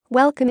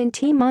Welcome in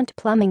T-Mont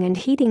Plumbing and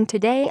Heating.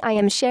 Today I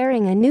am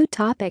sharing a new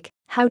topic,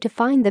 how to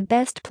find the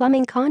best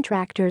plumbing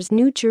contractors.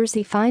 New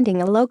Jersey.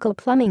 Finding a local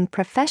plumbing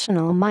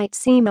professional might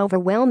seem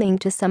overwhelming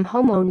to some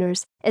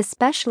homeowners,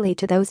 especially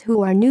to those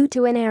who are new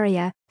to an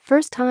area.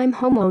 First-time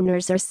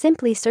homeowners are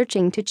simply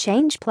searching to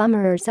change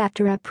plumbers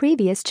after a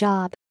previous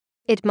job.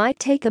 It might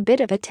take a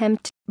bit of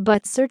attempt,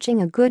 but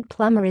searching a good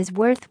plumber is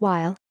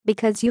worthwhile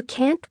because you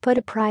can't put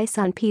a price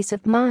on peace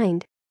of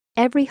mind.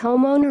 Every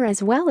homeowner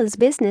as well as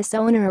business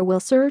owner will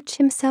search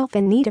himself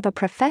in need of a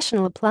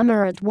professional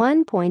plumber at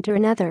one point or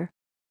another.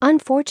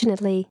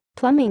 Unfortunately,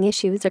 plumbing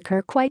issues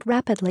occur quite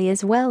rapidly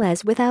as well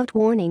as without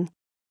warning.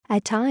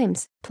 At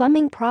times,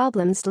 plumbing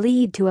problems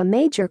lead to a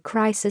major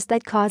crisis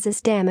that causes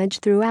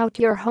damage throughout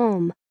your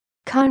home.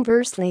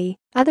 Conversely,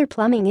 other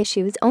plumbing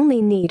issues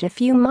only need a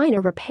few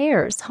minor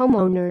repairs.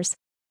 Homeowners.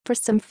 For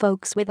some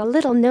folks with a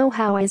little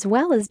know-how as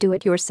well as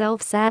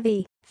do-it-yourself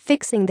savvy,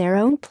 fixing their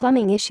own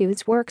plumbing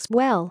issues works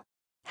well.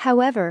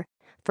 However,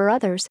 for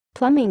others,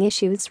 plumbing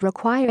issues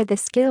require the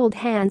skilled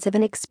hands of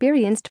an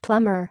experienced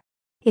plumber.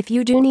 If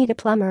you do need a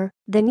plumber,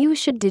 then you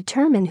should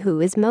determine who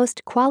is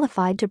most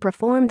qualified to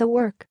perform the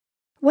work.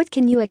 What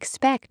can you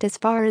expect as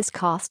far as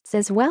costs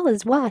as well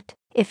as what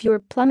if your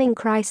plumbing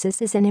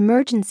crisis is an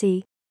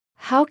emergency?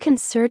 How can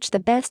search the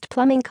best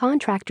plumbing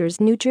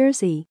contractors? New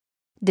Jersey.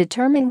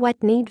 Determine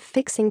what need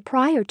fixing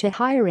prior to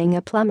hiring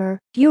a plumber.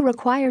 You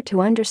require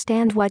to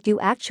understand what you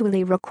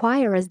actually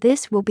require, as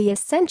this will be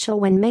essential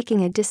when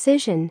making a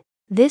decision.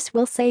 This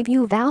will save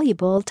you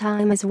valuable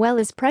time as well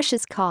as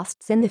precious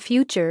costs in the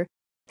future.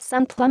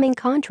 Some plumbing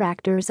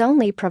contractors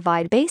only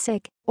provide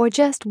basic or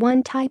just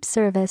one-type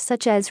service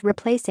such as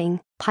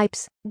replacing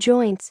pipes,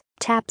 joints,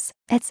 taps,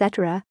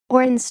 etc.,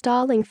 or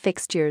installing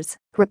fixtures,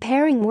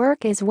 repairing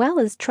work as well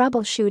as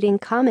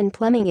troubleshooting common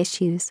plumbing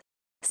issues.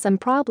 Some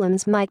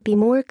problems might be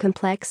more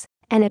complex,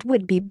 and it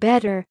would be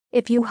better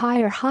if you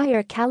hire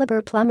higher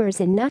caliber plumbers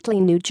in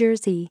Nutley, New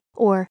Jersey,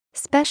 or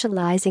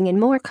specializing in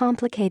more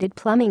complicated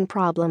plumbing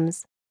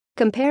problems.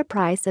 Compare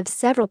price of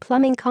several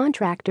plumbing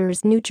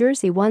contractors. New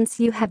Jersey. Once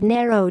you have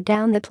narrowed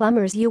down the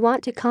plumbers you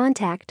want to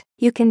contact,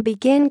 you can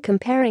begin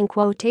comparing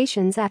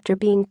quotations after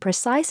being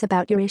precise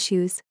about your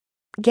issues.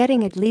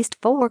 Getting at least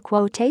 4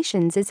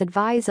 quotations is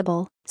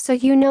advisable, so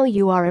you know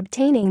you are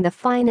obtaining the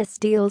finest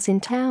deals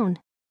in town.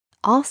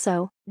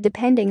 Also,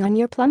 depending on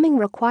your plumbing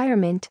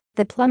requirement,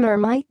 the plumber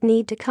might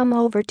need to come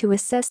over to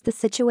assess the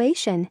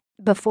situation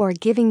before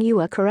giving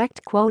you a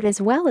correct quote, as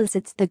well as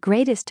it's the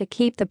greatest to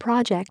keep the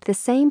project the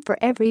same for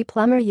every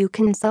plumber you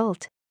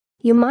consult.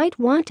 You might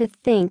want to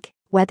think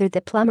whether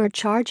the plumber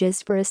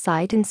charges for a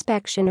site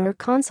inspection or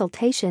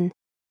consultation.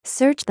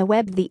 Search the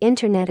web. The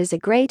internet is a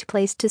great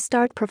place to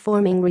start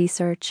performing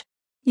research.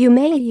 You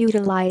may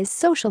utilize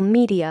social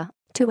media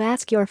to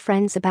ask your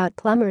friends about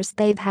plumbers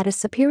they've had a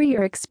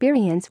superior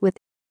experience with.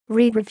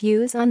 Read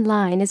reviews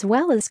online as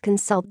well as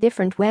consult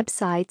different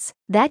websites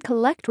that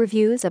collect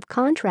reviews of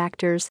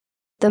contractors.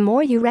 The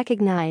more you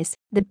recognize,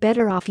 the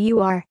better off you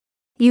are.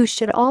 You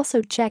should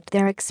also check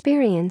their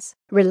experience,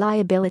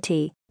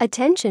 reliability,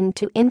 attention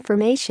to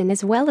information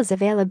as well as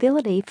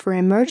availability for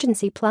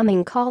emergency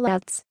plumbing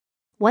callouts.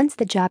 Once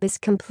the job is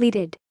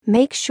completed,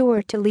 make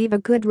sure to leave a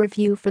good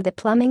review for the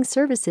plumbing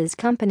services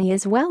company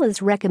as well as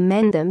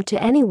recommend them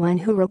to anyone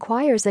who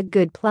requires a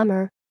good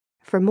plumber.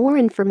 For more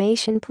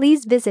information,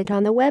 please visit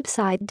on the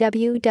website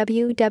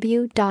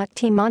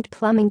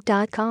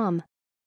www.tmontplumbing.com.